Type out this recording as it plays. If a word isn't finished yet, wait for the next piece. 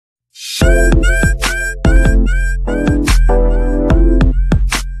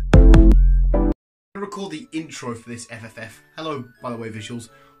intro for this FFF. Hello, by the way, visuals.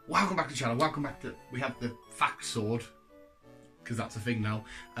 Welcome back to the channel. Welcome back to... We have the fact sword, because that's a thing now.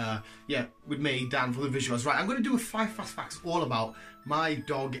 Yeah, with me, Dan, for the visuals. Right, I'm going to do a 5 fast facts all about my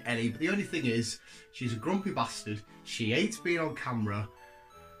dog, Ellie. But the only thing is, she's a grumpy bastard. She hates being on camera.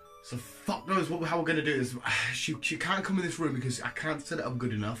 So fuck knows how we're going to do this. She can't come in this room because I can't set it up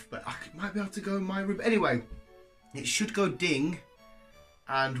good enough. But I might be able to go in my room. Anyway, it should go ding.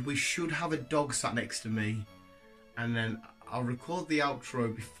 And we should have a dog sat next to me. And then I'll record the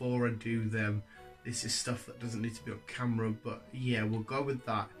outro before I do them. This is stuff that doesn't need to be on camera. But yeah, we'll go with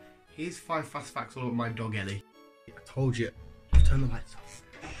that. Here's 5 fast facts all about my dog, Ellie. I told you. Just turn the lights off.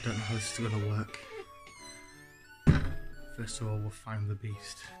 I don't know how this is going to work. First of all, we'll find the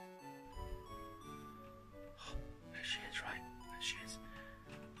beast. Oh, there she is, right? There she is.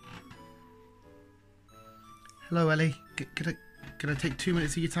 Hello, Ellie. Can I take 2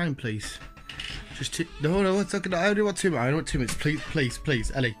 minutes of your time, please? Just two. No, it's not gonna. I only want 2 minutes. I want 2 minutes,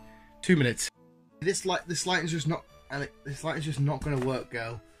 please, Ellie. 2 minutes. This light is just not. Ellie, this light is just not gonna work,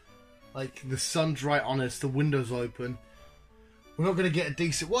 girl. Like the sun's right on us, the window's open. We're not gonna get a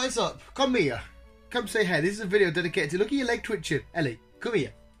decent. What is up? Come here. Come say hey. This is a video dedicated to. Look at your leg twitching, Ellie. Come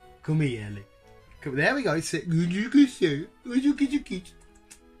here. Come here, Ellie. Come. There we go. Sit.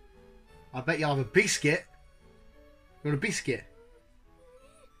 I bet you'll have a biscuit. You want a biscuit?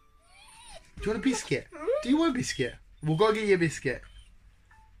 Do you want a biscuit? Do you want a biscuit? We'll go get you a biscuit.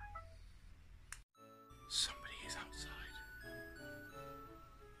 Somebody is outside.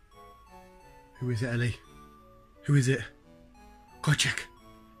 Who is it, Ellie? Who is it? Go check.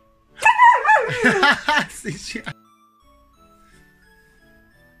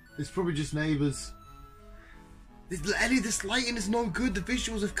 It's probably just neighbours. Ellie, this lighting is no good. The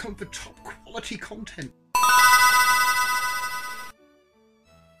visuals have come for top quality content.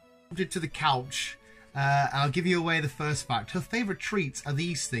 To the couch. I'll give you away the first fact. Her favourite treats are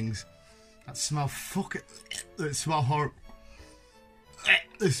these things that smell fucking. That smell horrible.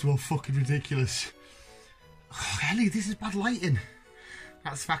 They smell fucking ridiculous. Oh, Ellie, this is bad lighting.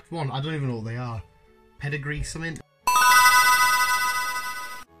 That's fact 1. I don't even know what they are. Pedigree something.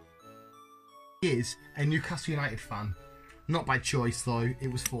 She is a Newcastle United fan. Not by choice though.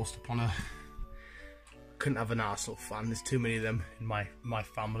 It was forced upon her. Couldn't have an Arsenal fan. There's too many of them in my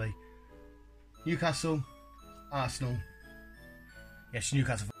family. Newcastle, Arsenal. Yes,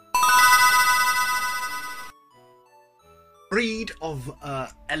 Newcastle. Breed of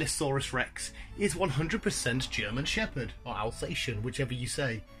Allosaurus Rex is 100% German Shepherd or Alsatian, whichever you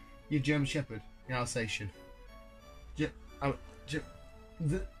say. You're German Shepherd, you're Alsatian. Oh,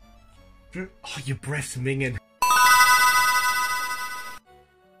 your breath's minging.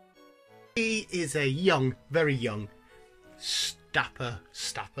 She is a young, very young Stapper,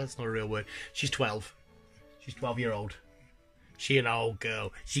 it's not a real word. She's 12. She's 12-year-old. She an old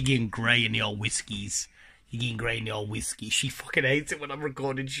girl. She getting grey in the old whiskies. She getting grey in the old whiskey. She fucking hates it when I'm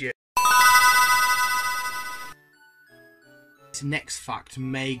recording shit. This next fact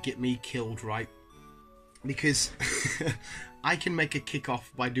may get me killed, right? Because I can make a kickoff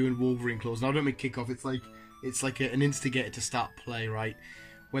by doing Wolverine claws. Now I don't make kickoff. It's like an instigator to start play, right?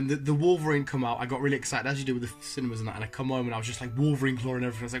 When the Wolverine come out, I got really excited, as you do with the cinemas and that, and I come home and I was just like, Wolverine claw and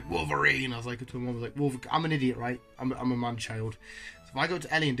everything. I was like, Wolverine! I was like, to my mum, I was like, Wolverine. I'm an idiot, right? I'm a man-child. So if I go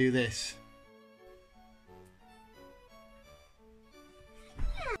to Ellie and do this...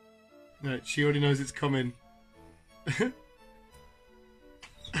 Right, she already knows it's coming.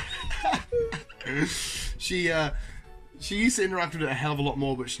 She used to interact with it a hell of a lot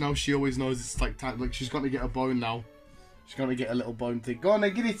more, but now she always knows it's like time. Like, she's got to get a bone now. She's going to get a little bone thing. Go on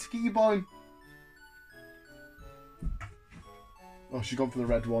then, get your bone. Oh, she's gone for the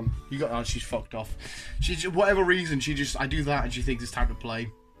red one. You got that, she's fucked off. Whatever reason, I do that and she thinks it's time to play.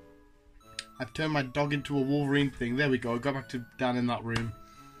 I've turned my dog into a Wolverine thing. There we go. Go back to Dan in that room.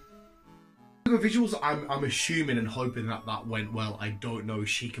 The visuals, I'm assuming and hoping that went well. I don't know.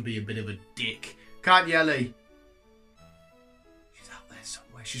 She can be a bit of a dick. Can't you, Ellie?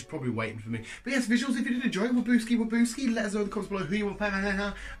 Somewhere. She's probably waiting for me. But yes, visuals, if you did enjoy it, Wabooski, let us know in the comments below who you want to play.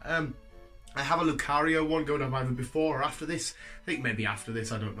 I have a Lucario one going on either before or after this. I think maybe after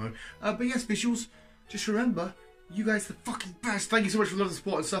this, I don't know. But yes, visuals, just remember, you guys are the fucking best. Thank you so much for the love,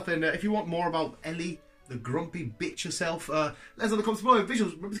 support and stuff. And if you want more about Ellie, the grumpy bitch herself, let us know in the comments below.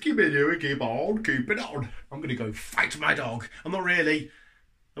 Visuals, remember to keep it here and keep it on. I'm going to go fight my dog. I'm not really.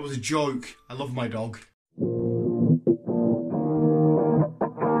 That was a joke. I love my dog.